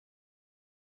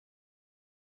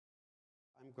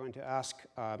I'm going to ask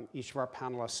each of our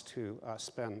panelists to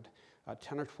spend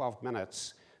 10 or 12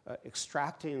 minutes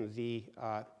extracting the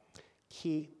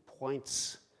key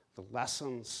points, the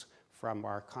lessons from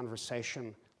our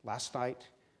conversation last night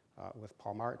with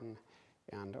Paul Martin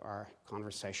and our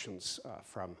conversations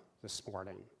from this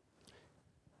morning.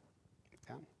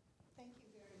 Yeah. Thank you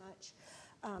very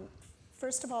much.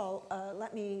 First of all,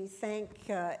 let me thank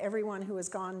everyone who has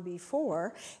gone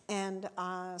before. And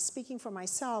speaking for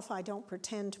myself, I don't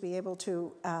pretend to be able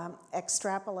to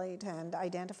extrapolate and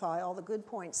identify all the good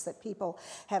points that people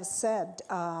have said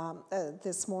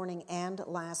this morning and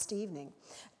last evening.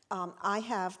 I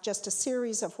have just a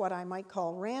series of what I might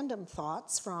call random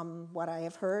thoughts from what I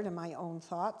have heard and my own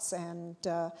thoughts, and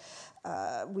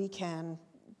we can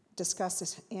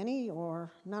discuss any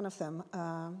or none of them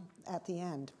at the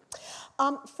end.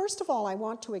 First of all, I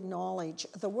want to acknowledge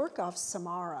the work of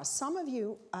Samara. Some of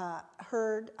you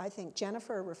heard, I think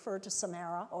Jennifer referred to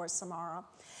Samara or Samara,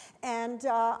 and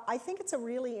I think it's a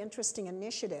really interesting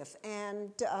initiative.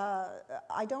 And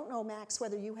I don't know, Max,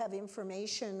 whether you have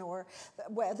information or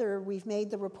whether we've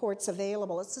made the reports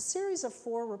available. It's a series of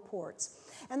 4 reports,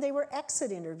 and they were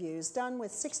exit interviews done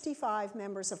with 65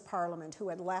 members of Parliament who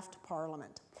had left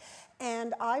Parliament.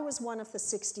 And I was one of the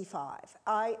 65.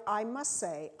 I must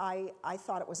say, I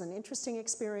thought it was an interesting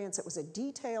experience. It was a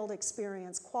detailed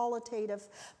experience, qualitative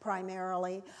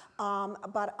primarily.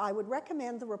 But I would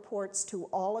recommend the reports to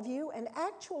all of you. And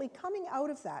actually, coming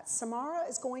out of that, Samara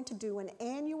is going to do an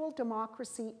annual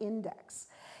democracy index.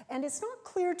 And it's not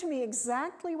clear to me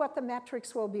exactly what the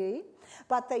metrics will be,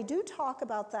 but they do talk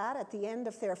about that at the end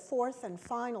of their 4th and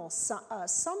final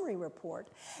summary report.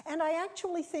 And I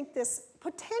actually think this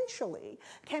potentially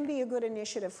can be a good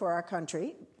initiative for our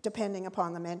country, depending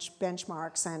upon the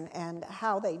benchmarks and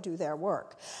how they do their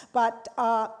work. But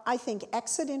I think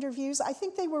exit interviews, I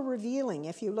think they were revealing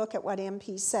if you look at what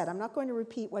MPs said. I'm not going to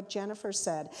repeat what Jennifer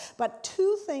said, but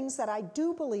 2 things that I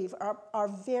do believe are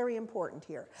very important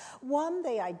here. One,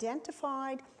 they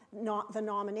identified the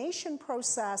nomination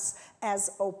process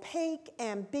as opaque,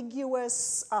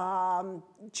 ambiguous,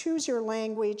 choose your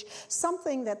language,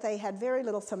 something that they had very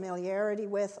little familiarity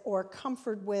with or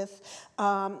comfort with.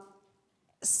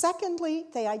 Secondly,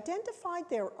 they identified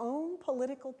their own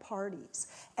political parties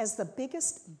as the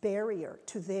biggest barrier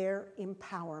to their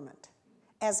empowerment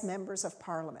as members of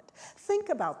Parliament. Think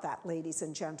about that, ladies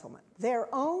and gentlemen. Their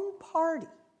own party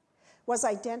was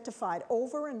identified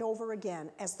over and over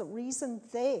again as the reason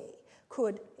they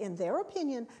could, in their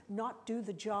opinion, not do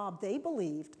the job they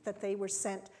believed that they were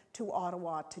sent to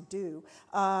Ottawa to do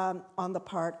on the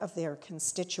part of their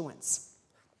constituents.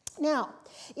 Now,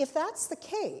 if that's the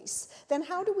case, then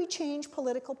how do we change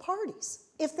political parties?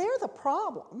 If they're the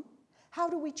problem, how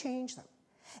do we change them?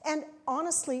 And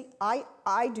honestly,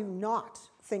 I do not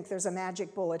think there's a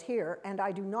magic bullet here, and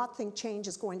I do not think change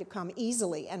is going to come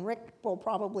easily. And Rick will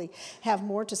probably have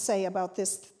more to say about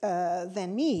this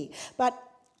than me. But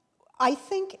I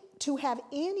think to have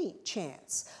any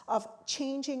chance of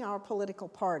changing our political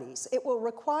parties, it will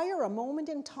require a moment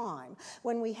in time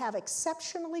when we have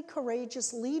exceptionally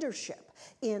courageous leadership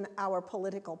in our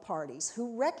political parties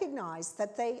who recognize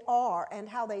that they are, and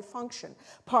how they function,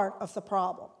 part of the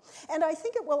problem. And I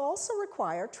think it will also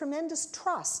require tremendous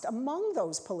trust among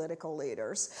those political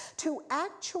leaders to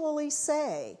actually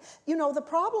say, you know, the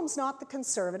problem's not the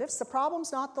Conservatives, the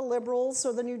problem's not the Liberals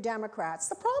or the New Democrats,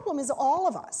 the problem is all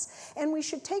of us. And we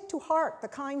should take to heart the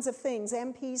kinds of things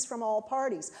MPs from all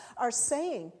parties are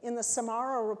saying in the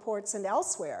Samara reports and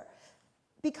elsewhere,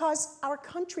 because our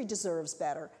country deserves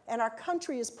better, and our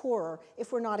country is poorer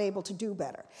if we're not able to do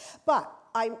better. But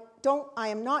I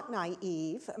am not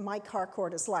naive. Mike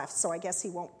Harcourt has left, so I guess he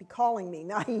won't be calling me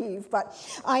naive, but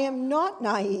I am not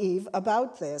naive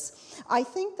about this. I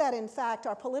think that, in fact,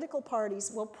 our political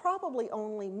parties will probably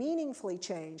only meaningfully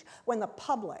change when the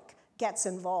public gets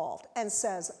involved and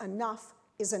says enough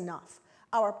is enough.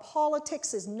 Our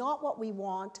politics is not what we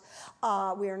want.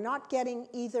 We are not getting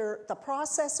either the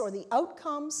process or the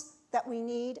outcomes that we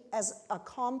need as a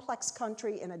complex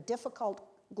country in a difficult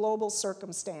global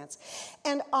circumstance.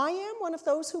 And I am one of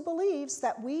those who believes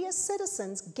that we as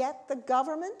citizens get the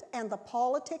government and the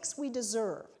politics we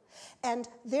deserve. And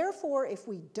therefore, if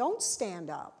we don't stand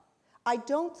up, I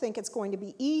don't think it's going to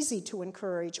be easy to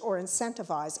encourage or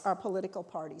incentivize our political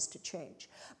parties to change.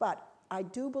 But I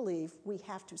do believe we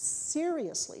have to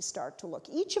seriously start to look,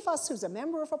 each of us who's a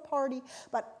member of a party,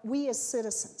 but we as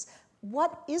citizens,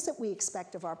 what is it we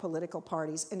expect of our political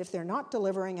parties? And if they're not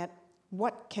delivering it,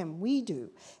 what can we do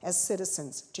as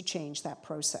citizens to change that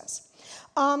process?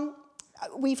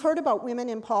 We've heard about women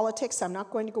in politics. I'm not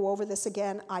going to go over this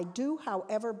again. I do,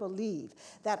 however, believe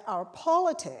that our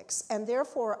politics, and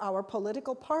therefore our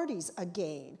political parties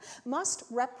again, must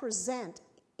represent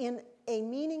in a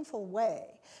meaningful way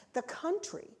the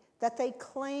country that they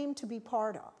claim to be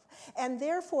part of. And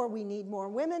therefore, we need more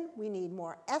women, we need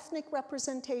more ethnic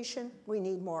representation, we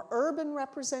need more urban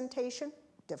representation.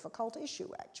 Difficult issue,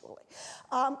 actually.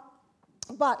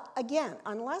 But again,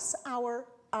 unless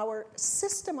our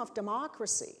system of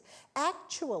democracy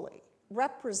actually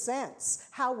represents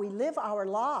how we live our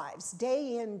lives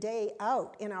day in, day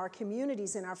out in our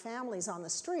communities, in our families, on the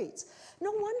streets,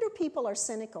 no wonder people are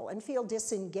cynical and feel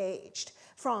disengaged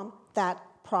from that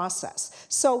process.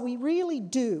 So we really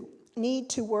do need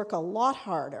to work a lot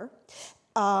harder,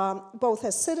 both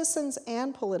as citizens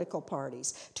and political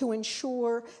parties, to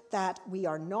ensure that we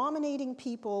are nominating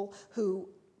people who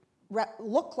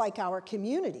look like our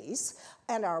communities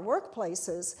and our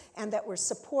workplaces, and that we're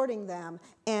supporting them,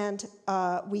 and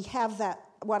we have that,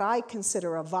 what I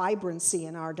consider a vibrancy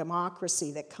in our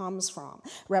democracy that comes from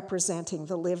representing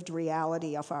the lived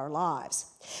reality of our lives.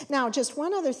 Now, just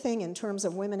one other thing in terms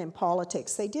of women in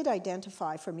politics. They did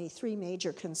identify for me 3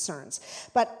 major concerns,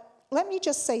 but let me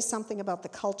just say something about the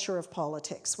culture of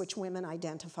politics, which women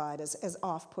identified as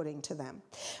off-putting to them.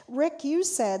 Rick, you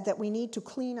said that we need to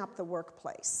clean up the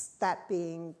workplace, that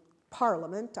being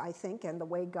Parliament, I think, and the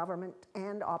way government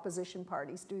and opposition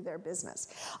parties do their business.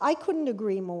 I couldn't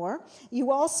agree more.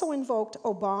 You also invoked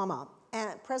Obama,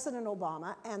 and President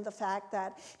Obama, and the fact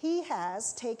that he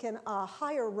has taken a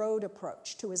higher road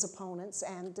approach to his opponents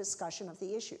and discussion of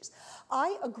the issues.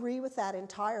 I agree with that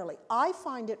entirely. I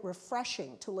find it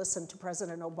refreshing to listen to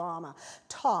President Obama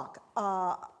talk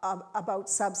about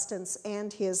substance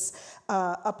and his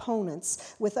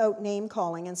opponents without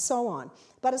name-calling and so on.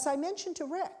 But as I mentioned to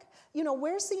Rick, you know,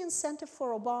 where's the incentive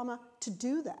for Obama to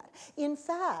do that? In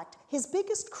fact, his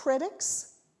biggest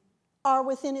critics are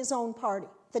within his own party,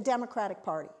 the Democratic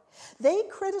Party. They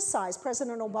criticize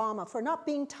President Obama for not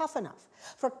being tough enough,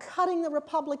 for cutting the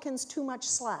Republicans too much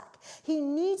slack. He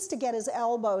needs to get his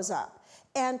elbows up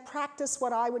and practice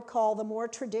what I would call the more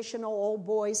traditional old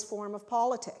boys form of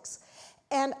politics.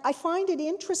 And I find it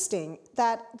interesting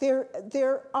that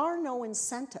there are no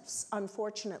incentives,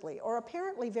 unfortunately, or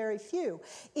apparently very few,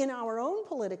 in our own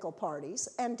political parties,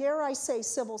 and dare I say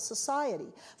civil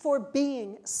society, for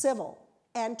being civil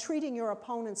and treating your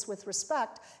opponents with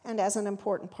respect and as an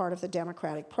important part of the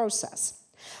democratic process.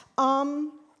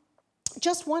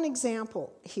 Just one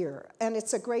example here, and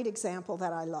it's a great example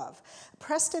that I love.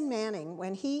 Preston Manning,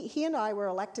 when he and I were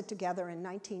elected together in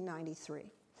 1993,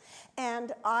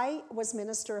 and I was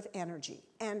Minister of Energy,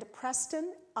 and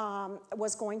Preston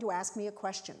was going to ask me a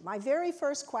question, my very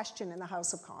first question in the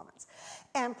House of Commons.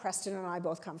 And Preston and I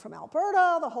both come from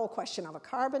Alberta. The whole question of a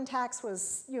carbon tax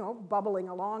was, you know, bubbling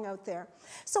along out there.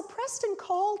 So Preston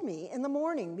called me in the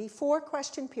morning before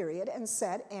question period and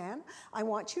said, Anne, I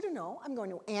want you to know I'm going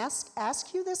to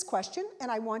ask you this question,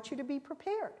 and I want you to be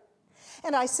prepared.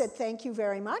 And I said, thank you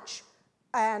very much,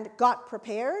 and got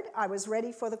prepared. I was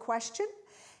ready for the question.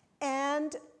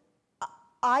 And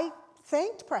I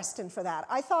thanked Preston for that.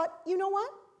 I thought, you know what?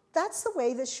 That's the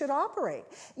way this should operate.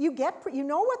 You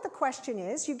know what the question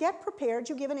is, you get prepared,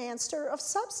 you give an answer of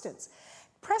substance.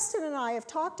 Preston and I have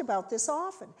talked about this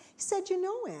often. He said, you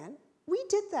know, Anne, we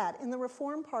did that in the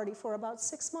Reform Party for about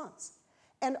 6 months.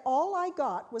 And all I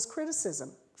got was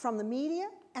criticism from the media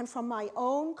and from my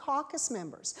own caucus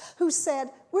members who said,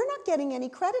 we're not getting any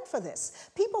credit for this.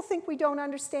 People think we don't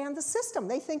understand the system.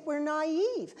 They think we're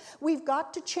naive. We've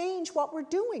got to change what we're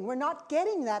doing. We're not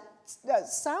getting that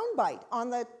soundbite on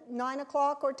the 9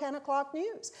 o'clock or 10 o'clock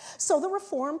news. So the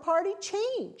Reform Party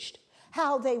changed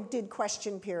how they did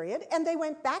question period, and they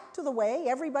went back to the way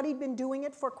everybody'd been doing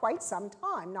it for quite some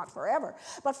time, not forever,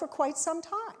 but for quite some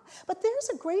time. But there's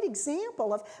a great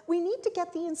example of we need to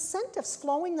get the incentives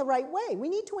flowing the right way. We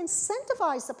need to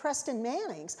incentivize the Preston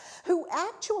Mannings who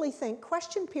actually think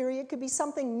question period could be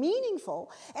something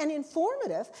meaningful and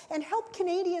informative and help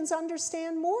Canadians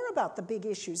understand more about the big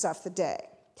issues of the day.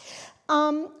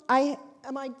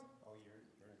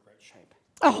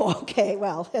 Oh, okay,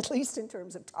 well, at least in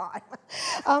terms of time.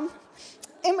 All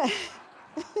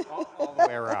the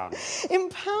way around.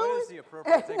 What is the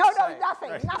appropriate thing to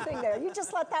say? Nothing there. You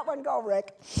just let that one go,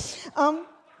 Rick.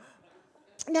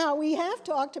 Now, we have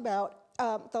talked about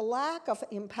the lack of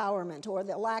empowerment or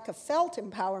the lack of felt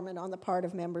empowerment on the part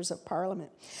of members of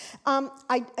Parliament.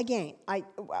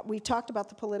 We've talked about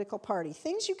the political party.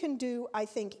 Things you can do, I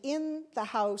think, in the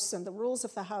House and the rules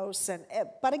of the House,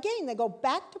 but again, they go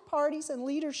back to parties and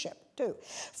leadership too.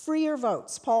 Freer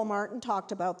votes. Paul Martin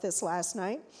talked about this last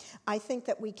night. I think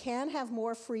that we can have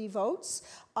more free votes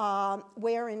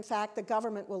where, in fact, the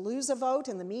government will lose a vote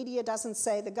and the media doesn't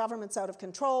say the government's out of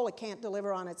control, it can't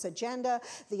deliver on its agenda,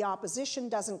 the opposition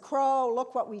doesn't crow,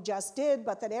 look what we just did,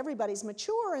 but that everybody's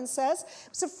mature and says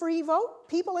it's a free vote.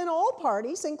 People in all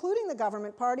parties, including the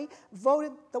government party,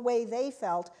 voted the way they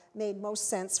felt made most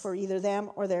sense for either them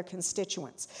or their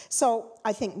constituents. So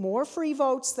I think more free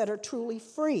votes that are truly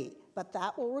free, but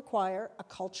that will require a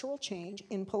cultural change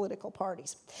in political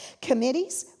parties.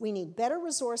 Committees, we need better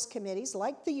resource committees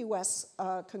like the US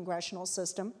congressional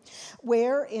system,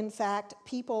 where in fact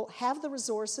people have the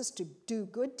resources to do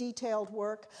good detailed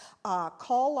work,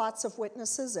 call lots of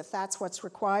witnesses if that's what's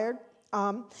required.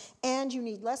 And you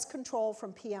need less control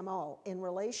from PMO in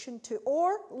relation to,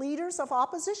 or leaders of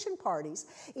opposition parties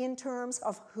in terms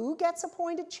of who gets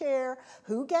appointed chair,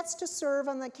 who gets to serve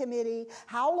on the committee,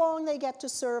 how long they get to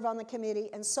serve on the committee,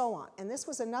 and so on. And this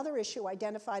was another issue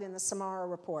identified in the Samara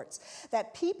reports,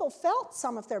 that people felt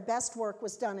some of their best work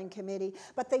was done in committee,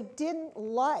 but they didn't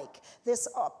like this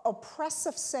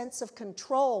oppressive sense of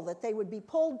control that they would be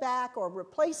pulled back or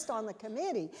replaced on the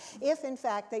committee if, in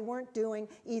fact, they weren't doing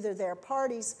either their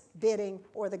party's bidding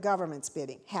or the government's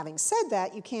bidding. Having said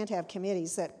that, you can't have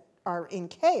committees that are in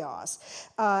chaos,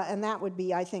 and that would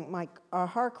be, I think, Mike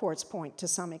Harcourt's point to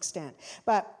some extent.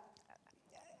 But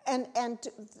and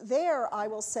there, I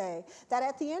will say that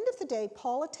at the end of the day,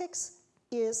 politics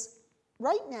is,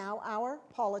 right now, our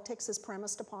politics is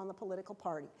premised upon the political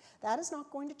party. That is not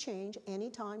going to change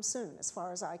anytime soon, as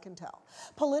far as I can tell.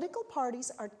 Political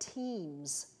parties are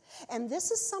teams, and this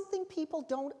is something people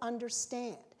don't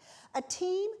understand. A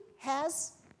team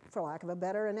has, for lack of a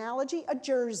better analogy, a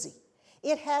jersey.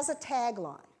 It has a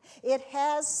tagline. It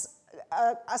has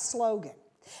a slogan.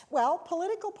 Well,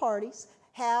 political parties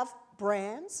have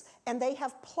brands, and they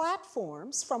have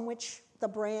platforms from which the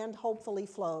brand hopefully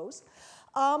flows.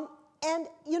 And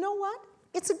you know what?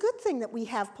 It's a good thing that we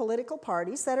have political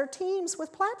parties that are teams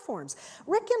with platforms.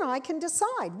 Rick and I can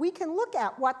decide. We can look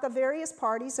at what the various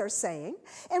parties are saying,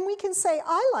 and we can say,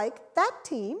 I like that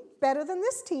team better than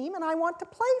this team, and I want to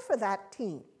play for that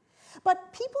team.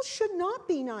 But people should not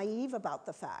be naive about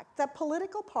the fact that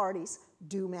political parties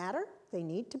do matter. They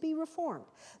need to be reformed.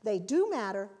 They do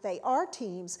matter. They are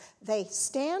teams. They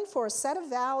stand for a set of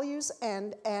values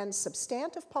and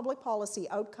substantive public policy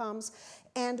outcomes.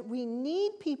 And we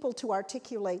need people to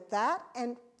articulate that,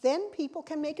 and then people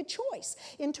can make a choice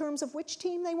in terms of which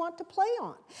team they want to play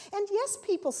on. And yes,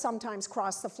 people sometimes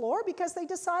cross the floor because they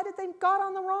decided they got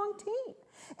on the wrong team.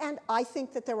 And I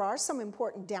think that there are some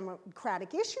important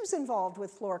democratic issues involved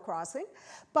with floor crossing.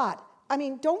 But, I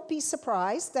mean, don't be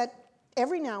surprised that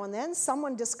every now and then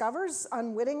someone discovers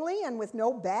unwittingly and with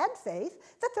no bad faith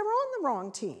that they're on the wrong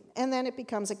team. And then it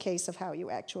becomes a case of how you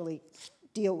actually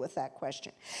deal with that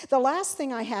question. The last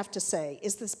thing I have to say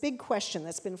is this big question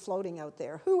that's been floating out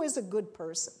there: who is a good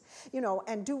person? You know,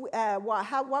 and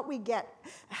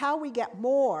how we get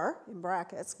more, in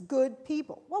brackets, good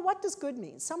people. Well, what does good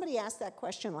mean? Somebody asked that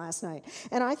question last night,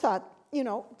 and I thought, you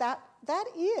know, that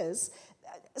is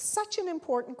such an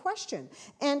important question,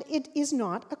 and it is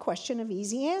not a question of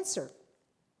easy answer.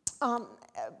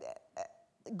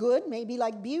 Good may be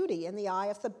like beauty in the eye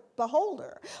of the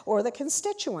beholder, or the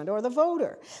constituent, or the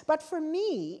voter. But for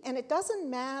me, and it doesn't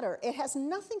matter, it has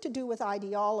nothing to do with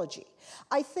ideology.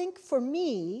 I think for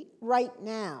me, right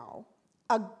now,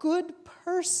 a good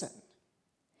person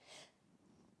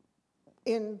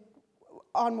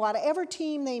on whatever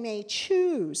team they may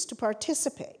choose to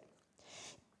participate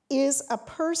is a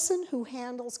person who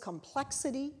handles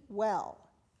complexity well.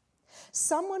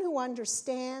 Someone who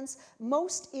understands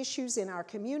most issues in our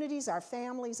communities, our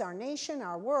families, our nation,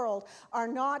 our world are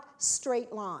not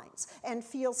straight lines, and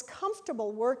feels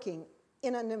comfortable working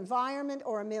in an environment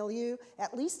or a milieu,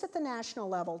 at least at the national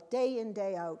level, day in,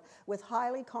 day out, with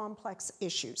highly complex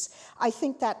issues. I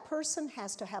think that person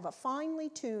has to have a finely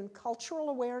tuned cultural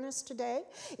awareness today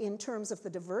in terms of the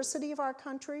diversity of our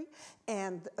country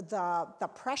and the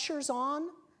pressures on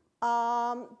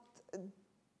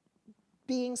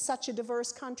being such a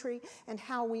diverse country, and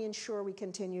how we ensure we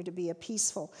continue to be a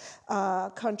peaceful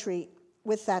country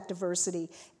with that diversity.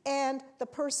 And the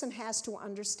person has to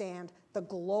understand the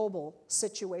global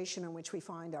situation in which we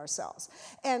find ourselves.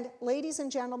 And ladies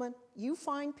and gentlemen, you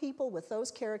find people with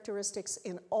those characteristics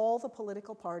in all the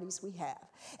political parties we have.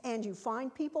 And you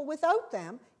find people without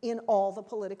them in all the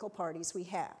political parties we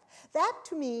have. That,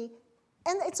 to me,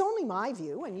 and it's only my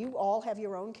view, and you all have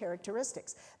your own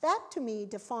characteristics, that to me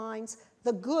defines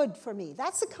the good for me.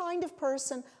 That's the kind of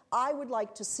person I would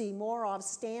like to see more of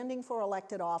standing for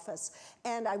elected office.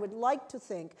 And I would like to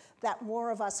think that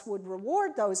more of us would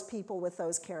reward those people with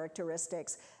those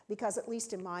characteristics, because at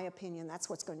least in my opinion, that's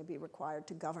what's going to be required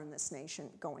to govern this nation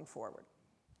going forward.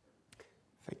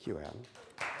 Thank you, Anne.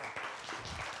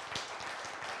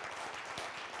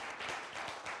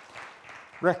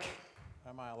 Rick.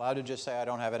 Am I allowed to just say I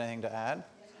don't have anything to add?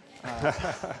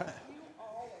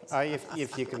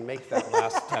 If you can make that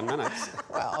last 10 minutes.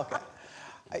 Well, okay.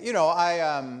 You know,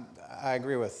 I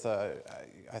agree with,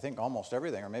 I think, almost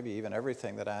everything, or maybe even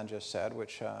everything that Anne just said,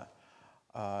 which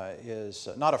is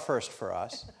not a first for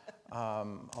us,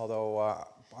 although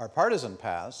our partisan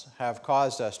paths have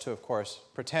caused us to, of course,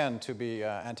 pretend to be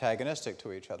antagonistic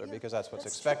to each other, because that's what's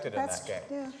expected in that game.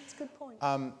 Yeah, that's a good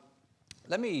point.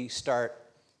 Let me start.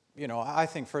 You know, I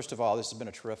think, first of all, this has been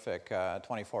a terrific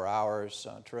 24 hours,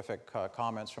 terrific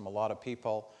comments from a lot of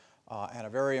people, and a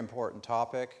very important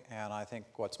topic. And I think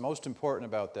what's most important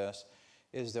about this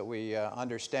is that we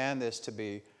understand this to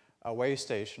be a way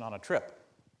station on a trip.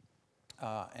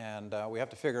 And we have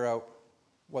to figure out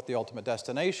what the ultimate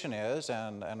destination is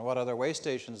and what other way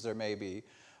stations there may be.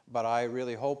 But I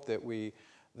really hope that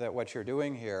that what you're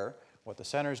doing here, what the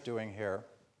center's doing here,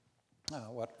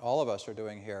 what all of us are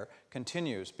doing here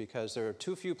continues, because there are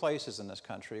too few places in this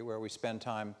country where we spend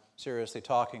time seriously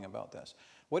talking about this.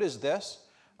 What is this?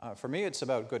 For me, it's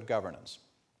about good governance.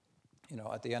 You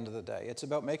know, at the end of the day, it's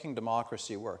about making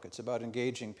democracy work. It's about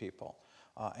engaging people.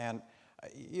 And,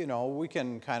 you know, we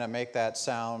can kind of make that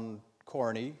sound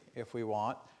corny if we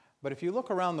want, but if you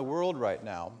look around the world right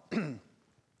now,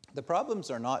 the problems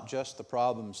are not just the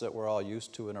problems that we're all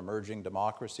used to in emerging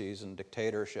democracies and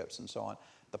dictatorships and so on.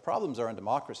 The problems are in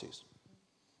democracies.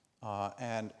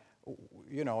 And,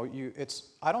 you know,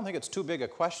 I don't think it's too big a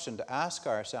question to ask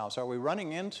ourselves, are we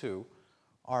running into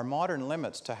our modern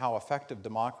limits to how effective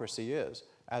democracy is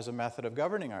as a method of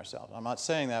governing ourselves? I'm not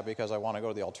saying that because I want to go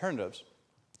to the alternatives,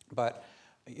 but,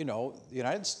 you know, the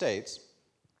United States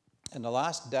in the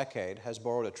last decade has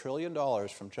borrowed $1 trillion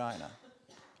from China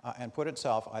and put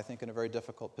itself, I think, in a very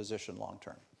difficult position long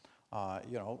term.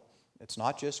 You know, it's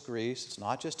not just Greece, it's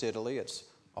not just Italy, it's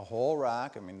a whole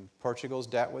rack. I mean, Portugal's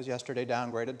debt was yesterday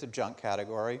downgraded to junk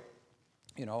category.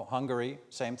 You know, Hungary,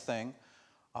 same thing.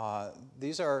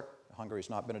 Hungary's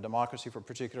not been a democracy for a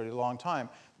particularly long time,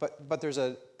 but there's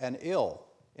an ill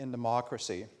in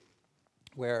democracy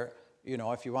where, you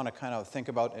know, if you want to kind of think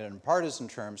about it in partisan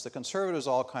terms, the conservatives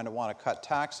all kind of want to cut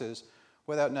taxes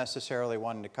without necessarily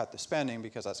wanting to cut the spending,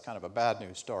 because that's kind of a bad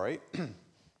news story.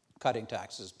 Cutting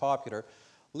taxes is popular.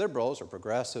 Liberals, or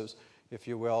progressives, if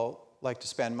you will, like to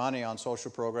spend money on social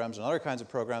programs and other kinds of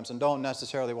programs and don't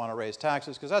necessarily want to raise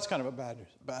taxes, because that's kind of a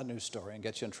bad news story and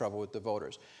gets you in trouble with the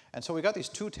voters. And so we got these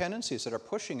two tendencies that are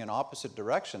pushing in opposite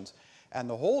directions, and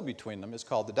the hole between them is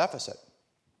called the deficit.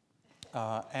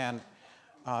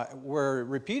 We're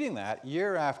repeating that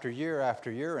year after year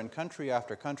after year in country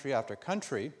after country after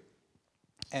country,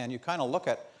 and you kind of look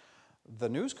at the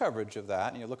news coverage of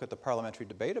that and you look at the parliamentary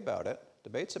debates about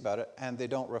it, and they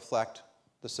don't reflect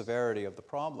the severity of the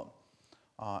problem.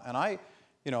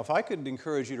 You know, if I could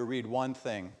encourage you to read one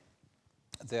thing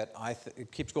that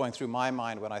it keeps going through my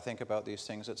mind when I think about these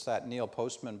things, it's that Neil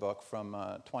Postman book from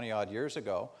 20-odd years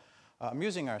ago,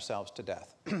 Amusing Ourselves to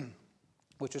Death,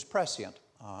 which is prescient.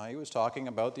 He was talking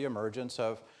about the emergence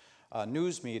of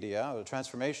news media, or the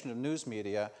transformation of news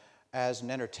media as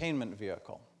an entertainment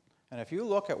vehicle. And if you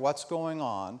look at what's going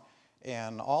on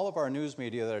in all of our news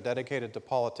media that are dedicated to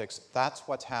politics, that's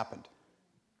what's happened.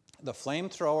 The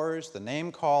flamethrowers, the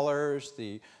name callers,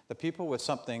 the people with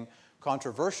something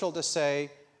controversial to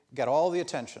say get all the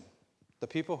attention. The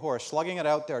people who are slugging it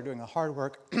out there doing the hard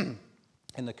work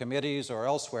in the committees or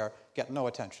elsewhere get no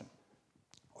attention,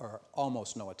 or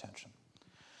almost no attention.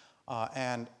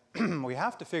 And we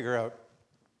have to figure out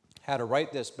how to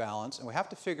right this balance, and we have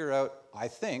to figure out, I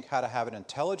think, how to have an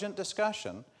intelligent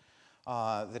discussion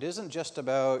that isn't just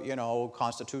about, you know,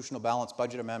 constitutional balance,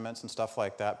 budget amendments and stuff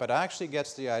like that, but actually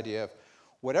gets the idea of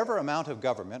whatever amount of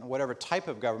government, whatever type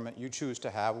of government you choose to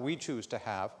have, we choose to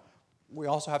have, we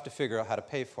also have to figure out how to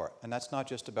pay for it. And that's not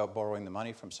just about borrowing the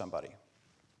money from somebody.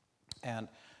 And,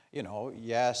 you know,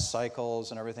 yes,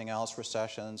 cycles and everything else,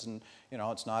 recessions, and, you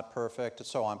know, it's not perfect and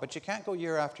so on, but you can't go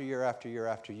year after year after year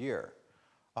after year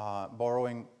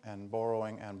borrowing and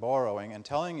borrowing and borrowing and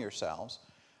telling yourselves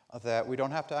that we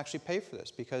don't have to actually pay for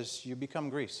this, because you become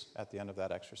Greece at the end of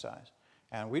that exercise.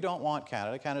 And we don't want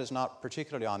Canada. Canada's not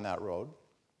particularly on that road,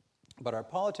 but our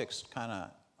politics kind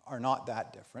of are not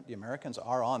that different. The Americans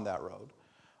are on that road,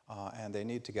 and they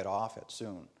need to get off it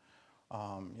soon.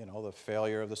 you know, the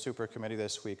failure of the super committee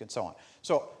this week and so on.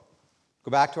 So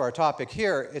go back to our topic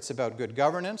here. It's about good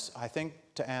governance. I think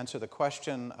to answer the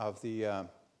question of the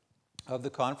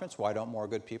conference, why don't more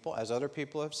good people? As other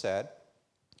people have said,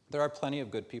 there are plenty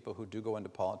of good people who do go into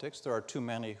politics. There are too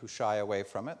many who shy away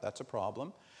from it. That's a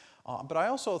problem. But I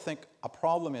also think a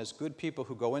problem is good people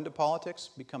who go into politics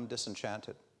become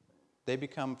disenchanted. They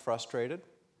become frustrated.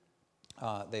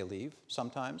 They leave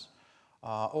sometimes.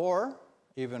 Or,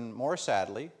 even more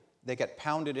sadly, they get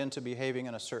pounded into behaving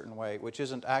in a certain way, which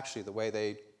isn't actually the way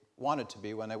they wanted to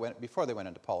be before they went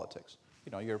into politics.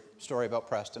 You know, your story about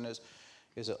Preston is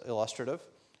illustrative.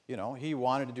 You know, he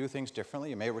wanted to do things differently.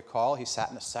 You may recall he sat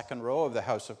in the second row of the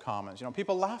House of Commons. You know,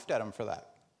 people laughed at him for that.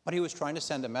 But he was trying to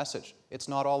send a message. It's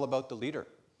not all about the leader.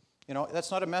 You know, that's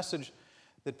not a message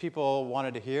that people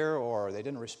wanted to hear or they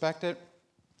didn't respect it,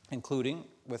 including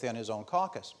within his own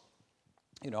caucus.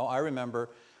 You know, I remember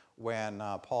when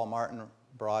Paul Martin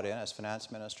brought in, as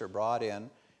finance minister, brought in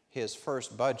his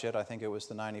first budget, I think it was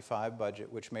the 95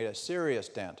 budget, which made a serious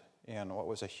dent in what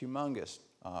was a humongous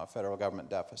federal government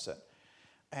deficit.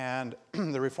 And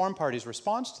the Reform Party's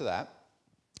response to that,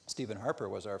 Stephen Harper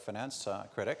was our finance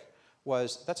critic,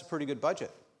 was, that's a pretty good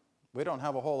budget. We don't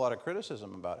have a whole lot of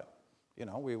criticism about it. You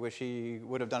know, we wish he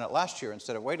would have done it last year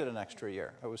instead of waited an extra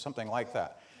year. It was something like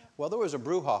that. Well, there was a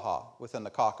brouhaha within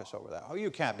the caucus over that. Oh, you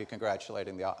can't be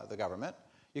congratulating the government.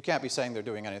 You can't be saying they're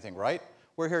doing anything right.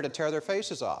 We're here to tear their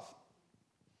faces off.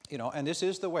 You know, and this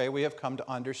is the way we have come to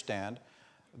understand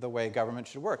the way government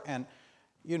should work. And,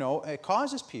 you know, it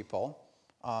causes people,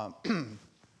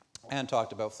 Anne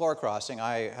talked about floor crossing.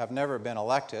 I have never been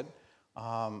elected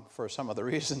for some of the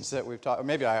reasons that we've talked.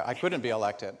 Maybe I couldn't be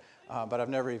elected, but I've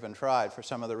never even tried for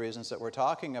some of the reasons that we're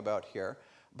talking about here.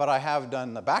 But I have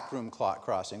done the backroom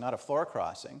crossing, not a floor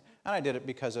crossing, and I did it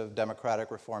because of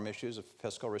democratic reform issues, of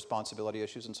fiscal responsibility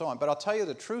issues, and so on. But I'll tell you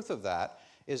the truth of that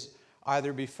is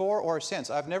either before or since,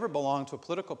 I've never belonged to a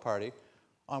political party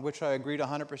on which I agreed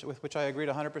 100%, with which I agreed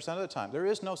 100% of the time. There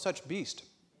is no such beast.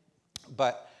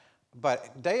 But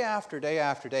day after day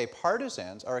after day,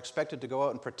 partisans are expected to go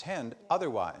out and pretend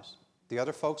otherwise. The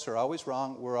other folks are always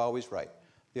wrong, we're always right.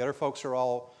 The other folks are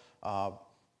all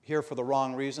here for the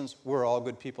wrong reasons, we're all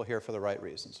good people here for the right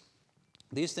reasons.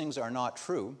 These things are not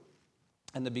true.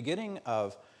 And the beginning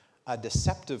of a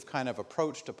deceptive kind of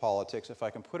approach to politics, if I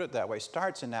can put it that way,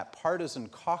 starts in that partisan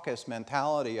caucus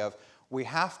mentality of we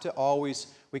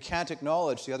can't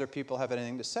acknowledge the other people have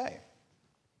anything to say.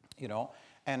 You know,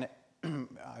 and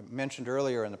I mentioned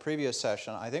earlier in the previous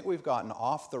session, I think we've gotten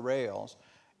off the rails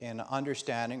in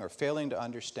understanding or failing to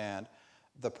understand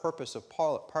the purpose of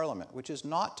Parliament, which is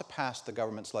not to pass the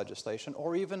government's legislation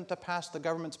or even to pass the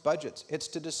government's budgets. It's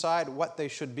to decide what they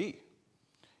should be.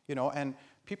 You know, and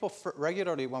people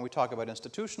regularly, when we talk about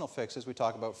institutional fixes, we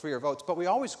talk about freer votes, but we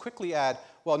always quickly add,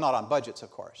 well, not on budgets, of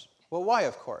course. Well, why,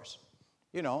 of course?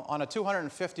 You know, on a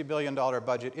 $250 billion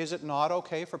budget, is it not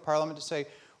okay for Parliament to say,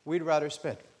 we'd rather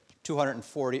spend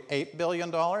 $248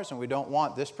 billion and we don't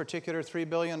want this particular $3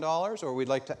 billion, or we'd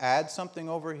like to add something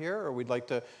over here, or we'd like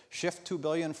to shift $2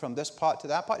 billion from this pot to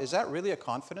that pot? Is that really a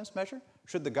confidence measure?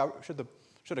 Should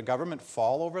a government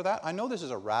fall over that? I know this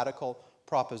is a radical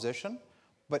proposition,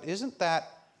 but isn't that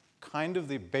kind of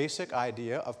the basic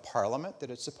idea of Parliament,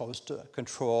 that it's supposed to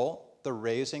control the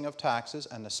raising of taxes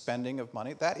and the spending of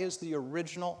money? That is the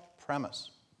original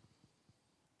premise.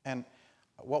 And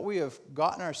what we have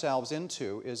gotten ourselves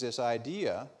into is this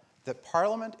idea that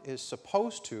Parliament is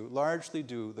supposed to largely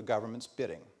do the government's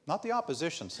bidding. Not the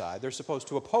opposition side, they're supposed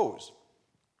to oppose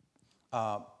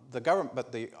the government,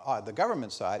 but the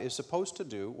government side is supposed to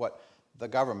do what the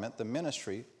government, the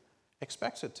ministry,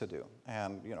 expects it to do.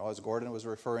 And, you know, as Gordon was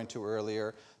referring to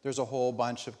earlier, there's a whole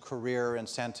bunch of career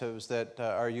incentives that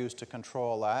are used to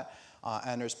control that,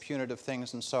 and there's punitive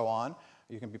things and so on.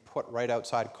 You can be put right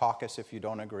outside caucus if you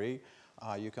don't agree.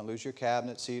 You can lose your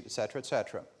cabinet seat, et cetera, et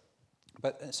cetera.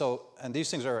 But so, and these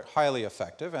things are highly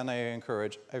effective, and they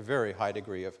encourage a very high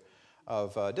degree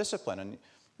of discipline. And,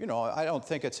 you know, I don't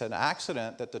think it's an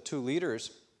accident that the two of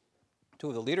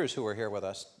the leaders who were here with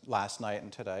us last night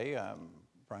and today,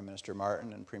 Prime Minister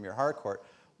Martin and Premier Harcourt,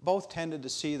 both tended to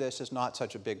see this as not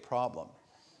such a big problem.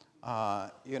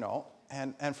 You know,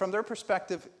 and from their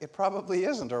perspective, it probably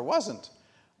isn't or wasn't,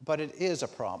 but it is a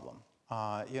problem.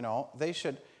 You know,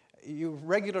 you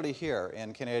regularly hear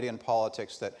in Canadian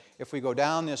politics that if we go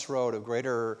down this road of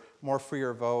more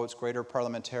freer votes, greater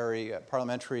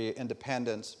parliamentary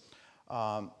independence,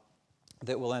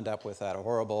 that we'll end up with that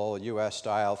horrible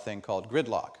US-style thing called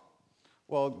gridlock,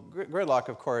 Well, gridlock,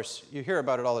 of course, you hear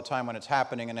about it all the time when it's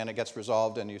happening, and then it gets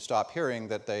resolved, and you stop hearing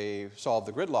that they solved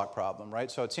the gridlock problem, right?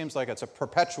 So it seems like it's a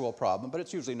perpetual problem, but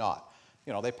it's usually not.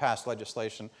 You know, they pass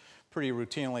legislation pretty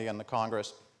routinely in the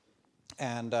Congress,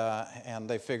 and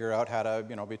they figure out how to,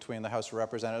 you know, between the House of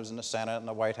Representatives and the Senate and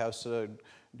the White House,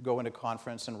 go into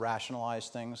conference and rationalize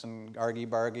things and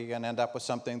argy-bargy and end up with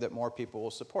something that more people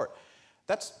will support.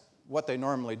 That's what they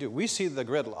normally do. We see the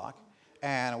gridlock,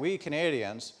 and we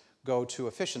Canadians go to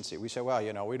efficiency. We say, well,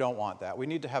 you know, we don't want that. We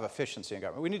need to have efficiency in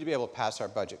government. We need to be able to pass our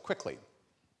budget quickly.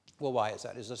 Well, why is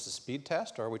that? Is this a speed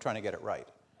test, or are we trying to get it right?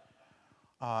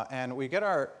 And we get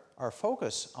our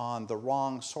focus on the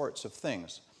wrong sorts of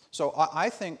things. So I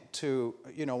think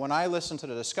you know, when I listen to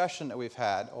the discussion that we've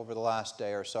had over the last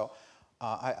day or so,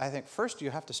 I think first you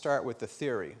have to start with the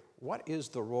theory. What is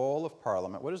the role of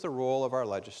Parliament? What is the role of our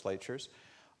legislatures?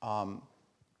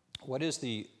 What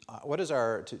is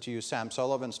our, to use Sam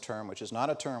Sullivan's term, which is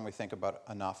not a term we think about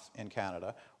enough in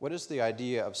Canada, what is the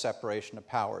idea of separation of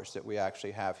powers that we actually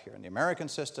have here? In the American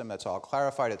system, it's all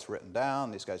clarified, it's written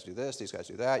down, these guys do this, these guys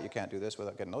do that, you can't do this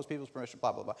without getting those people's permission,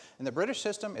 blah, blah, blah. In the British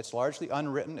system, it's largely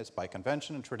unwritten, it's by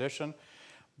convention and tradition,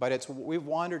 but we've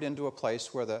wandered into a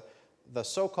place where the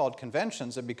so-called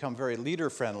conventions have become very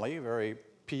leader-friendly, very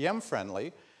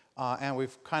PM-friendly, and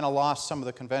we've kind of lost some of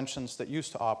the conventions that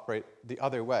used to operate the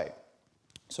other way.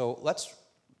 So let's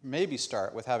maybe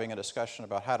start with having a discussion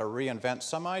about how to reinvent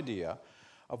some idea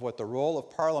of what the role of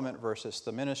Parliament versus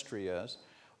the ministry is,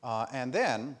 and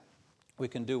then we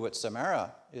can do what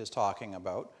Samara is talking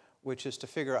about, which is to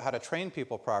figure out how to train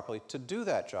people properly to do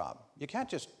that job. You can't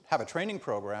just have a training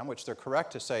program, which they're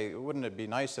correct to say, wouldn't it be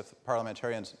nice if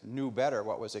parliamentarians knew better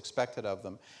what was expected of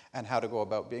them and how to go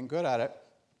about being good at it.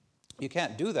 You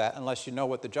can't do that unless you know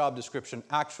what the job description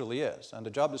actually is. And the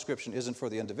job description isn't for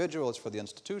the individual, it's for the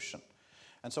institution.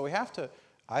 And so we have to,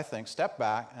 I think, step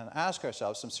back and ask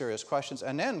ourselves some serious questions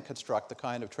and then construct the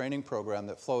kind of training program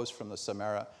that flows from the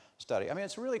Samara study. I mean,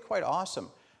 it's really quite awesome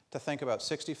to think about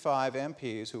 65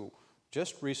 MPs who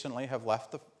just recently have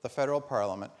left the federal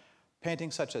parliament painting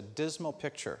such a dismal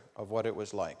picture of what it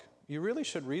was like. You really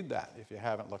should read that if you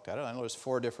haven't looked at it. I know there's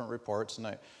 4 different reports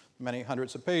and many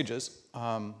hundreds of pages.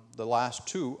 The last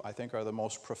 2, I think, are the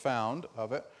most profound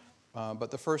of it.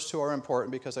 But the first 2 are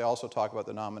important because they also talk about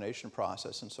the nomination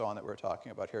process and so on that we're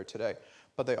talking about here today.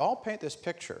 But they all paint this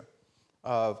picture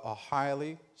of a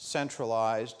highly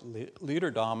centralized,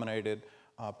 leader-dominated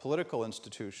political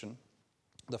institution,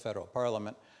 the federal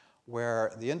parliament,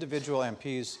 where the individual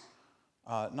MPs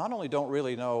not only don't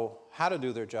really know how to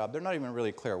do their job, they're not even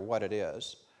really clear what it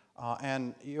is.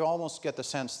 And you almost get the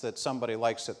sense that somebody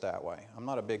likes it that way. I'm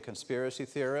not a big conspiracy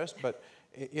theorist, but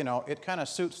you know, it kind of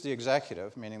suits the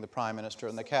executive, meaning the Prime Minister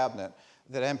and the Cabinet,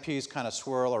 that MPs kind of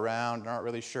swirl around and aren't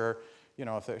really sure, you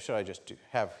know, should I just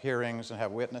have hearings and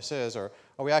have witnesses, or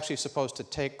are we actually supposed to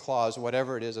take clause,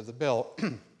 whatever it is of the bill,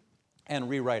 and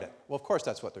rewrite it? Well, of course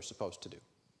that's what they're supposed to do.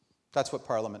 That's what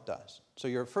Parliament does. So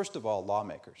you're, first of all,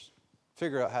 lawmakers.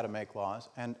 Figure out how to make laws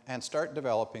and start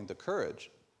developing the courage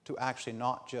to actually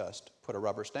not just put a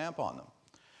rubber stamp on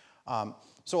them.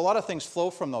 So a lot of things flow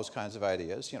from those kinds of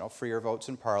ideas, you know, freer votes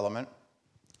in Parliament.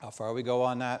 How far we go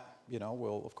on that, you know,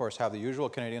 we'll of course have the usual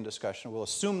Canadian discussion. We'll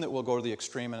assume that we'll go to the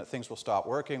extreme and that things will stop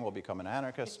working, we'll become an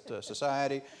anarchist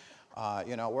society.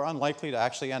 You know, we're unlikely to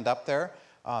actually end up there.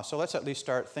 So let's at least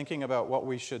start thinking about what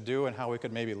we should do and how we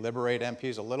could maybe liberate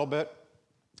MPs a little bit.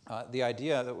 The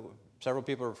idea that several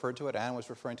people referred to it, Anne was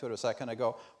referring to it a second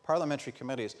ago, parliamentary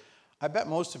committees. I bet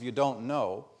most of you don't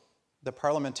know the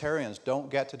parliamentarians don't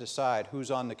get to decide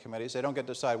who's on the committees. They don't get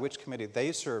to decide which committee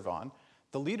they serve on.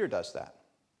 The leader does that.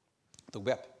 The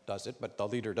whip does it, but the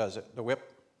leader does it. The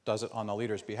whip does it on the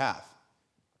leader's behalf.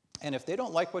 And if they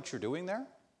don't like what you're doing there,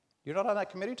 you're not on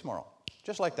that committee tomorrow.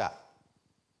 Just like that.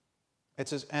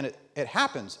 It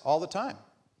happens all the time.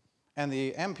 And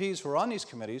the MPs who are on these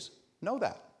committees know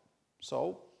that.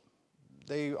 So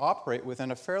they operate within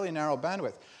a fairly narrow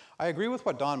bandwidth. I agree with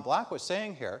what Don Black was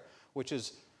saying here, which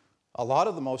is a lot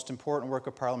of the most important work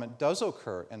of Parliament does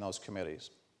occur in those committees.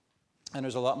 And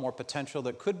there's a lot more potential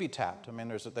that could be tapped. I mean,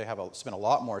 they spend a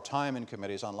lot more time in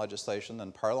committees on legislation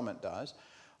than Parliament does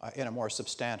in a more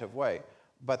substantive way.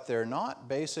 But they're not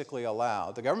basically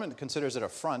allowed. The government considers it a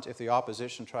affront if the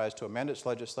opposition tries to amend its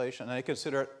legislation, and they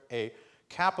consider it a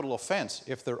capital offense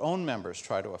if their own members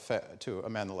try to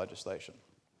amend the legislation.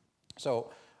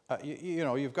 So, you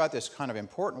know, you've got this kind of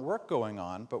important work going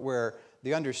on, but where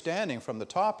the understanding from the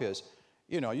top is,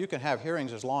 you know, you can have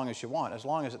hearings as long as you want, as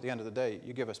long as at the end of the day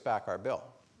you give us back our bill.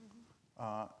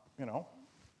 You know,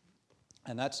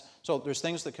 and so there's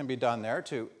things that can be done there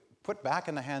to put back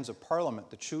in the hands of Parliament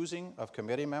the choosing of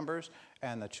committee members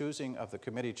and the choosing of the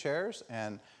committee chairs,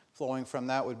 and flowing from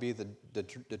that would be the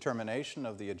determination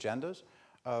of the agendas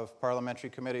of parliamentary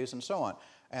committees and so on.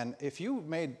 And if you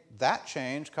made that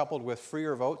change coupled with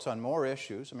freer votes on more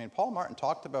issues, I mean, Paul Martin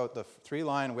talked about the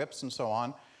 3-line whips and so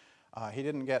on. He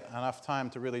didn't get enough time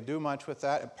to really do much with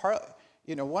that.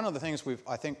 You know, one of the things we've,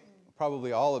 I think,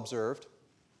 probably all observed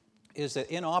is that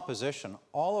in opposition,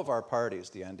 all of our parties,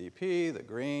 the NDP, the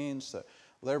Greens, the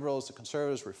Liberals, the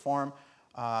Conservatives, Reform,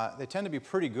 they tend to be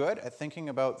pretty good at thinking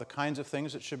about the kinds of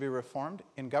things that should be reformed.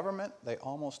 In government, they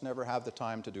almost never have the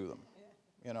time to do them.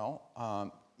 You know,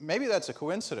 maybe that's a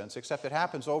coincidence, except it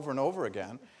happens over and over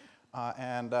again.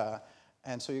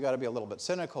 And so you've got to be a little bit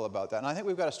cynical about that. And I think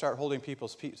we've got to start holding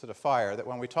people's feet to the fire, that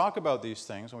when we talk about these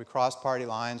things, when we cross party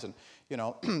lines, and, you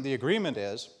know, the agreement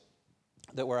is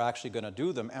that we're actually going to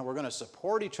do them, and we're going to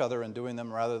support each other in doing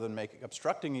them rather than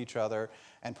obstructing each other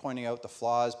and pointing out the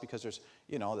flaws, because there's,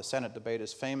 you know, the Senate debate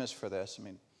is famous for this. I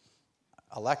mean,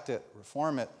 elect it,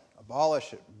 reform it,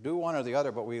 abolish it, do one or the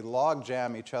other, but we log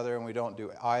jam each other and we don't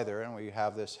do either, and we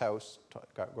have this House.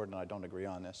 Gordon and I don't agree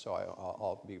on this, so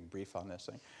I'll be brief on this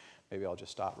thing. Maybe I'll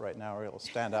just stop right now, or it'll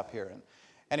stand up here. And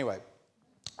anyway,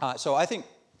 so I think,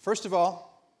 first of all,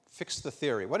 fix the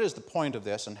theory. What is the point of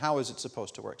this, and how is it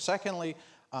supposed to work? Secondly,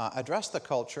 address the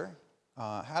culture.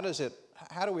 How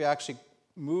do we actually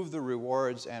move the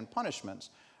rewards and punishments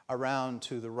around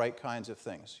to the right kinds of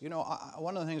things? You know,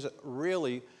 one of the things that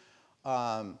really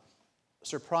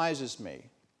surprises me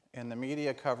in the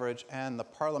media coverage and the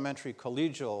parliamentary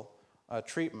collegial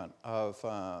treatment of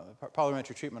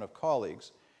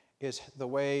colleagues is the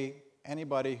way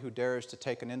anybody who dares to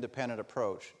take an independent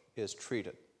approach is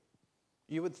treated.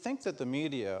 You would think that the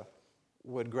media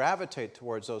would gravitate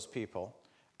towards those people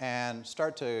and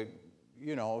start to,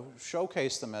 you know,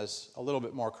 showcase them as a little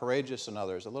bit more courageous than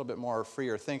others, a little bit more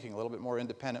freer thinking, a little bit more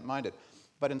independent-minded.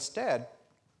 But instead,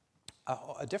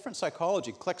 a different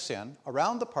psychology clicks in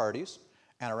around the parties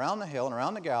and around the Hill and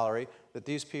around the gallery that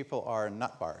these people are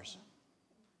nut bars.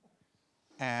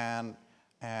 And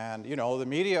you know, the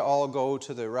media all go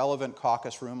to the relevant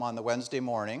caucus room on the Wednesday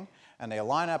morning, and they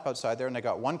line up outside there, and they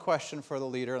got one question for the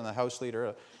leader and the House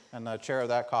leader and the chair of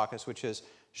that caucus, which is,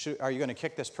 are you going to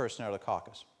kick this person out of the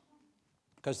caucus?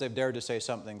 Because they've dared to say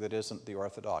something that isn't the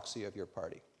orthodoxy of your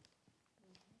party.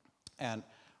 And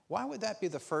why would that be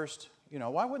the first, you know,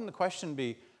 why wouldn't the question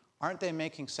be, aren't they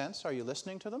making sense? Are you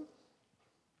listening to them?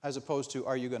 As opposed to,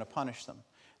 are you going to punish them?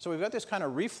 So we've got this kind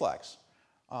of reflex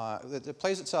that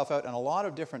plays itself out in a lot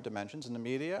of different dimensions in the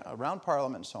media, around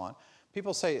Parliament, and so on.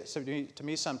 People say to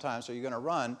me sometimes, are you going to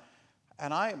run?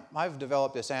 And I've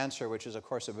developed this answer, which is, of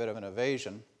course, a bit of an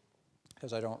evasion,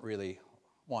 because I don't really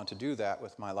want to do that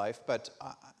with my life. But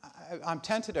I'm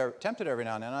tempted every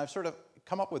now and then, and I've sort of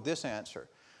come up with this answer,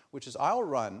 which is I'll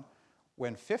run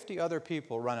when 50 other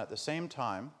people run at the same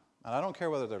time, and I don't care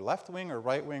whether they're left-wing or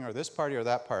right-wing or this party or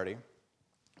that party,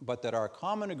 but that our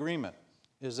common agreement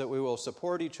is that we will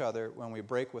support each other when we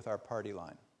break with our party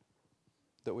line.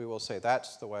 That we will say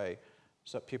that's the way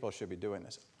people should be doing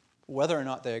this, whether or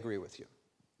not they agree with you.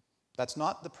 That's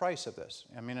not the price of this.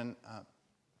 I mean,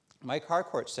 Mike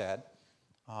Harcourt said,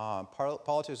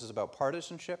 politics is about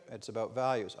partisanship, it's about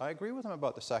values. I agree with him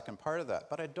about the second part of that,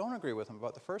 but I don't agree with him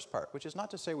about the first part, which is not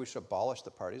to say we should abolish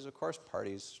the parties. Of course,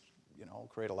 parties, you know,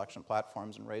 create election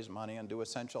platforms and raise money and do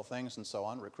essential things and so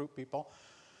on, recruit people.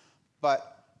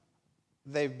 But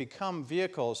they've become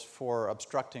vehicles for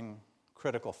obstructing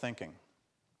critical thinking.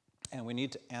 And we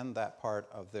need to end that part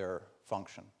of their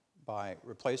function by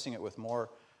replacing it with more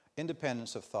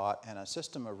independence of thought and a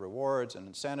system of rewards and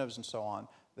incentives and so on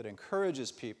that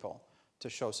encourages people to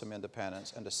show some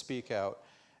independence and to speak out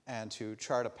and to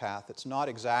chart a path that's not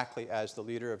exactly as the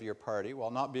leader of your party.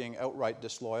 While not being outright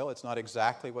disloyal, it's not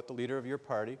exactly what the leader of your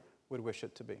party would wish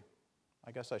it to be.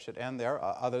 I guess I should end there,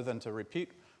 other than to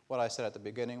repeat what I said at the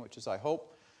beginning, which is I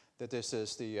hope that this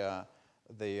is the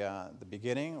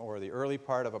beginning or the early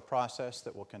part of a process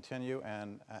that will continue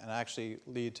and actually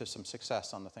lead to some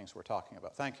success on the things we're talking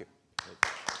about. Thank you.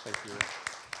 Thank you.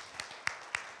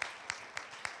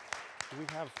 Do we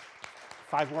have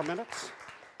 5 more minutes?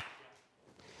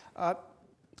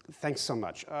 Thanks so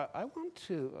much. I want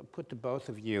to put to both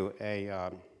of you a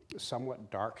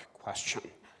somewhat dark question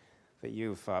that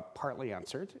you've partly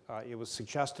answered. It was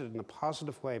suggested in a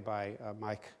positive way by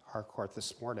Mike Harcourt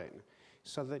this morning,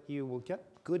 so that you will get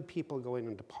good people going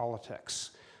into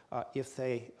politics if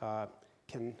they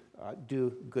can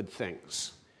do good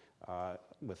things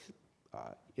with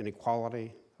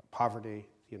inequality, poverty,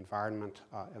 the environment,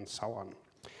 and so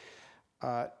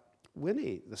on.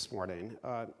 Winnie this morning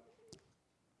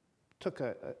took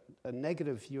a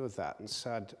negative view of that and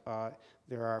said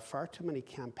there are far too many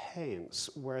campaigns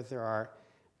where there are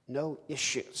no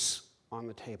issues on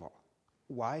the table.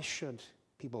 Why should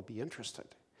people be interested?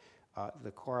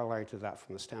 The corollary to that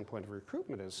from the standpoint of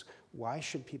recruitment is, why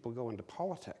should people go into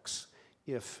politics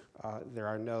if there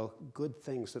are no good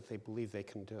things that they believe they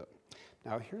can do?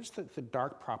 Now, here's the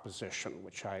dark proposition,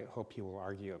 which I hope you will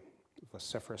argue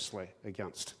vociferously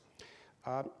against.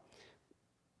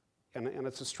 And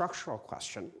it's a structural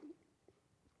question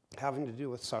having to do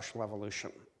with social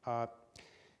evolution.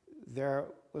 There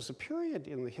was a period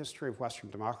in the history of Western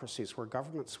democracies where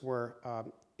governments were,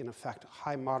 in effect,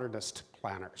 high modernist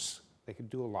planners. They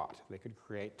could do a lot. They could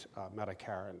create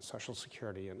Medicare and Social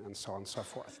Security and so on and so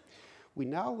forth. We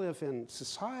now live in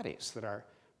societies that are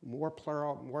more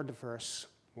plural, more diverse,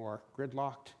 more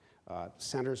gridlocked.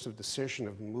 Centers of decision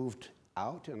have moved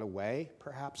out and away,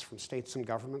 perhaps, from states and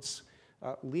governments,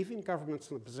 leaving governments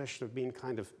in the position of being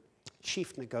kind of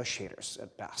chief negotiators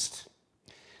at best.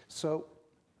 So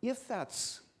if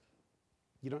that's,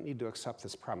 you don't need to accept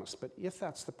this premise, but if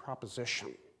that's the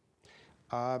proposition,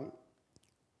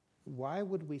 why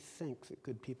would we think that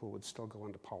good people would still go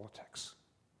into politics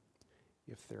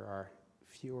if there are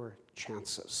fewer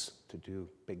chances to do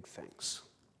big things?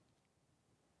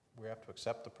 We have to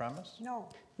accept the premise? No.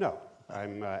 No,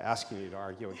 I'm asking you to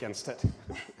argue against it.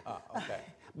 Okay.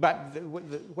 But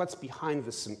what's behind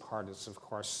this in part is, of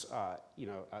course,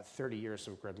 30 years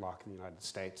of gridlock in the United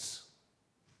States.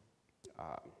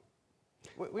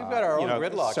 We've got our own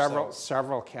gridlock.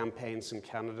 Several campaigns in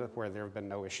Canada where there have been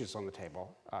no issues on the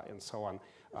table, and so on.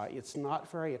 It's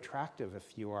not very attractive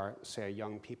if you are, say, a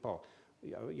young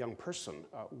person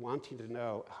wanting to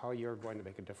know how you're going to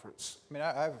make a difference. I mean,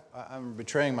 I'm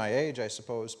betraying my age, I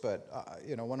suppose, but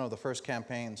one of the first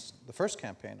campaigns, the first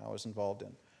campaign I was involved in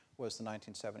was the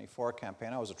 1974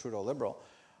 campaign. I was a Trudeau Liberal,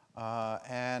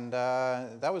 and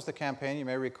that was the campaign, you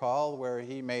may recall, where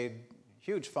he made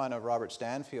huge fun of Robert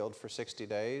Stanfield for 60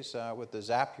 days with the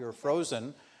Zap You're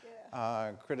Frozen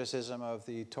criticism of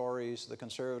the Tories, the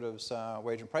Conservatives'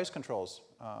 wage and price controls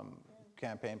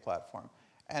campaign platform.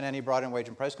 And then he brought in wage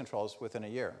and price controls within a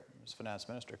year. He was finance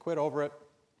minister. Quit over it.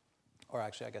 Or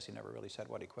actually, I guess he never really said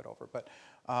what he quit over, but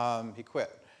he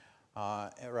quit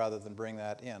rather than bring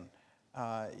that in.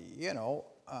 I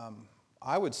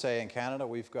would say in Canada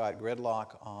we've got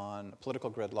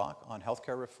political gridlock on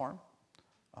healthcare reform,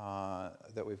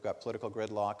 that we've got political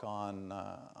gridlock on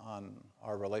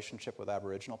our relationship with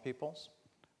Aboriginal peoples.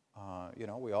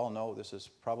 We all know this is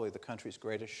probably the country's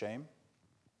greatest shame,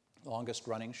 longest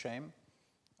running shame.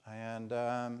 And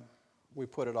we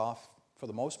put it off, for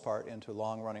the most part, into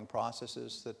long-running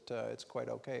processes that it's quite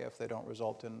okay if they don't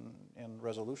result in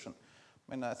resolution.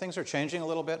 I mean, things are changing a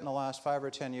little bit in the last 5 or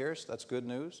 10 years. That's good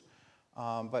news.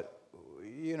 But,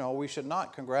 we should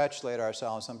not congratulate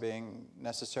ourselves on being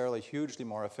necessarily hugely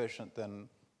more efficient than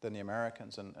the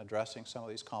Americans in addressing some of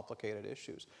these complicated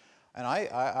issues. And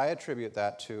I attribute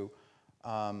that to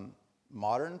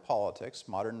modern politics,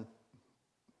 modern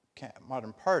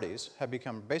parties have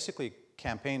become basically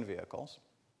campaign vehicles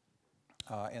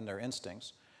in their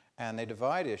instincts, and we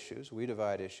divide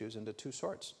issues into two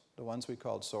sorts, the ones we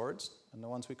call swords and the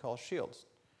ones we call shields.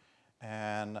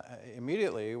 And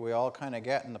immediately we all kind of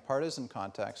get in the partisan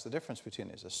context the difference between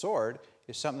these. A sword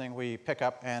is something we pick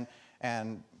up and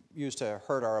use to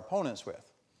hurt our opponents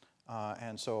with.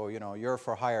 And so, you're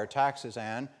for higher taxes,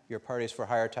 Anne, your party's for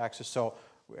higher taxes, so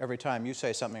every time you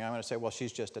say something, I'm going to say, well,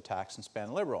 she's just a tax and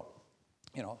spend liberal.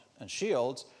 And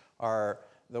shields are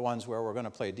the ones where we're going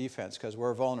to play defense because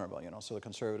we're vulnerable, so the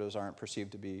Conservatives aren't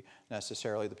perceived to be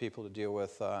necessarily the people to deal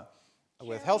with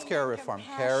healthcare reform.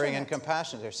 Caring and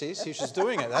compassionate. There, see, she's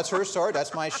doing it. That's her sword,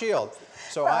 that's my shield.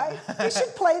 So right. We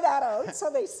should play that out so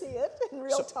they see it in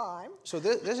real time. So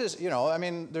this is,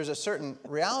 there's a certain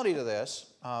reality to this,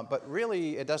 but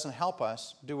really it doesn't help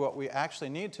us do what we actually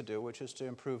need to do, which is to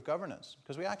improve governance.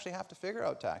 Because we actually have to figure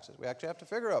out taxes. We actually have to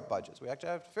figure out budgets. We actually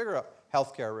have to figure out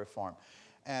healthcare reform.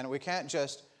 And we can't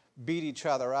just beat each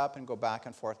other up and go back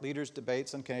and forth. Leaders'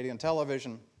 debates on Canadian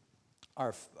television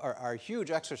are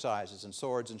huge exercises in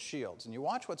swords and shields. And you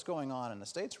watch what's going on in the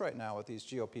States right now with these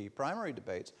GOP primary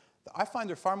debates, I find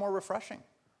they're far more refreshing.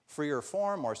 Freer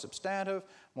form, more substantive,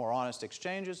 more honest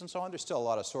exchanges and so on. There's still a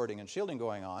lot of swording and shielding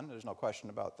going on. There's no question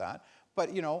about that. But,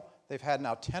 they've had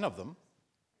now 10 of them.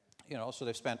 So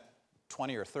they've spent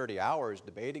 20 or 30 hours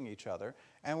debating each other.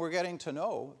 And we're getting to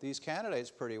know these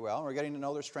candidates pretty well. And we're getting to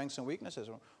know their strengths and weaknesses.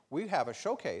 We have a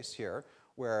showcase here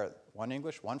where one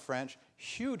English, one French,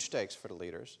 huge stakes for the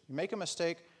leaders. You make a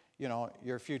mistake,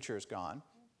 your future is gone.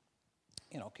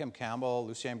 Kim Campbell,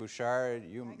 Lucien Bouchard,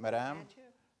 Madame,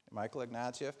 Michael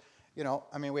Ignatieff. You know,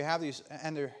 I mean, we have these,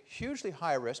 and they're hugely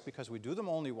high risk because we do them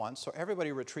only once, so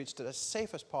everybody retreats to the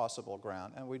safest possible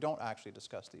ground, and we don't actually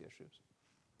discuss the issues.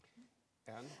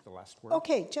 And the last word.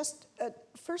 Okay, just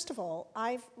first of all,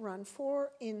 I've run 5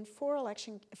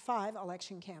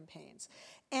 election campaigns,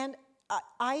 and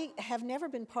I have never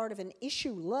been part of an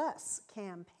issue-less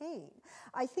campaign.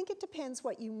 I think it depends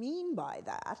what you mean by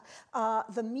that.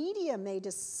 The media may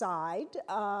decide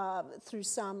through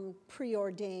some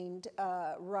preordained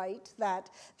right that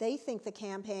they think the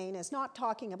campaign is not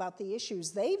talking about the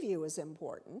issues they view as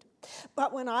important.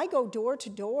 But when I go door to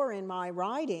door in my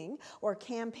riding or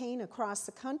campaign across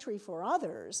the country for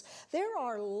others, there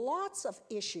are lots of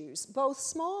issues, both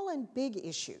small and big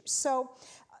issues. So.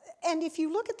 And if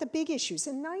you look at the big issues,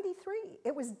 in '93,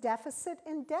 it was deficit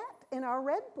and debt in our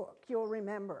Red Book, you'll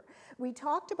remember. We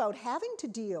talked about having to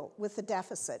deal with the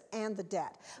deficit and the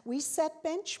debt. We set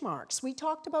benchmarks. We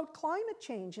talked about climate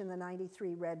change in the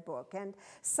 '93 Red Book and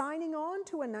signing on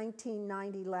to a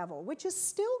 1990 level, which is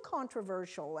still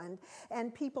controversial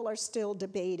and people are still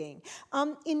debating.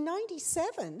 In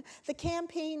 '97, the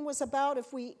campaign was about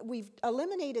if we've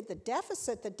eliminated the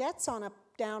deficit, the debt's on a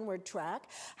downward track,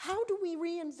 how do we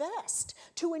reinvest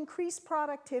to increase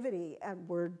productivity? A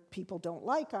word people don't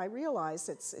like, I realize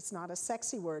it's not a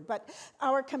sexy word, but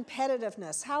our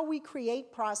competitiveness, how we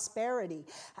create prosperity,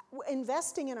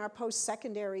 investing in our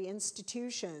post-secondary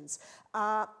institutions,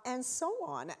 and so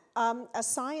on, a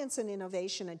science and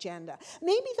innovation agenda.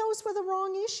 Maybe those were the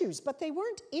wrong issues, but they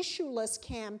weren't issue-less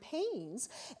campaigns,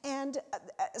 and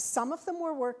some of them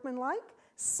were workmanlike,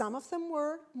 some of them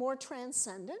were more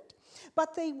transcendent,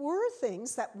 but they were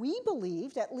things that we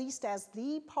believed, at least as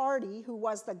the party who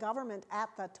was the government at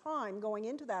the time going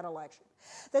into that election,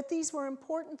 that these were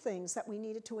important things that we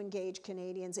needed to engage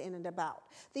Canadians in and about.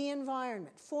 The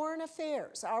environment, foreign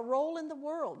affairs, our role in the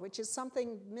world, which is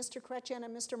something Mr. Chrétien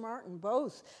and Mr. Martin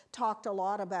both talked a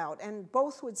lot about, and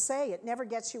both would say it never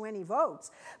gets you any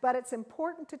votes, but it's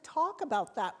important to talk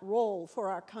about that role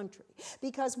for our country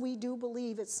because we do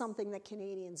believe it's something that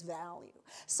Canadians value.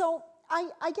 So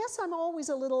I guess I'm always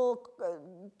a little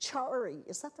chary,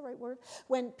 is that the right word?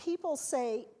 When people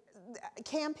say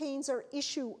campaigns are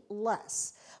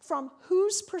issue-less, from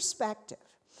whose perspective?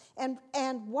 And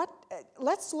what,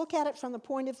 let's look at it from the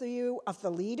point of view of the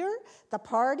leader, the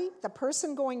party, the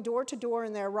person going door to door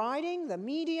in their riding, the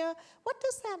media. What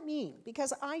does that mean?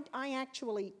 Because I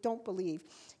actually don't believe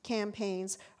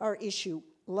campaigns are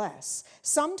issue-less.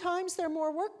 Sometimes they're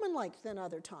more workmanlike than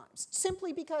other times,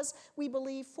 simply because we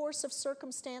believe force of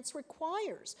circumstance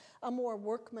requires a more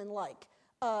workmanlike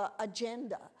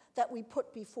agenda that we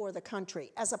put before the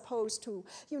country, as opposed to,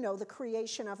 you know, the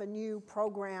creation of a new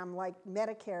program like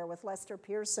Medicare with Lester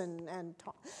Pearson and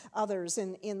others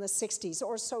in the 60s,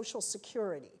 or Social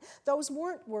Security. Those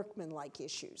weren't workmanlike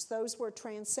issues. Those were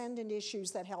transcendent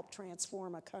issues that helped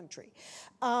transform a country.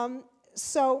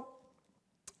 So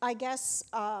I guess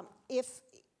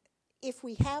if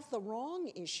we have the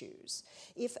wrong issues,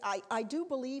 I do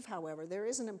believe, however, there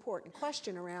is an important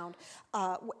question around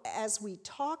as we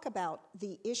talk about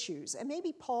the issues, and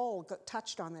maybe Paul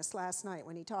touched on this last night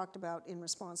when he talked about, in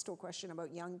response to a question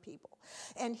about young people.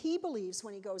 And he believes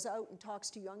when he goes out and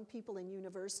talks to young people in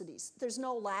universities, there's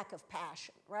no lack of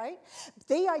passion, right?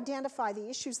 They identify the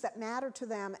issues that matter to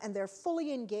them and they're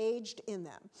fully engaged in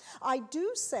them. I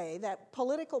do say that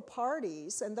political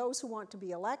parties and those who want to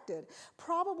be elected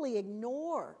probably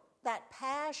ignore that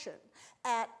passion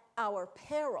at our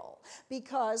peril,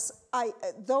 because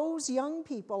those young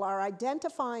people are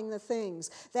identifying the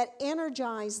things that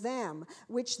energize them,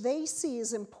 which they see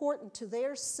as important to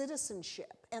their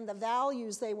citizenship and the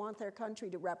values they want their country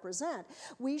to represent.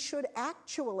 We should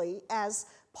actually, as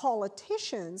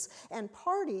politicians and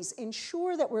parties,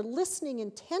 ensure that we're listening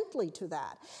intently to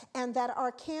that and that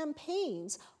our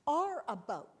campaigns are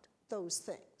about those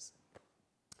things.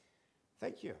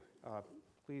 Thank you.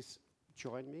 Please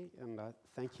join me in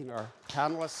thanking our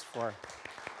panelists for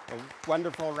a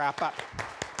wonderful wrap-up.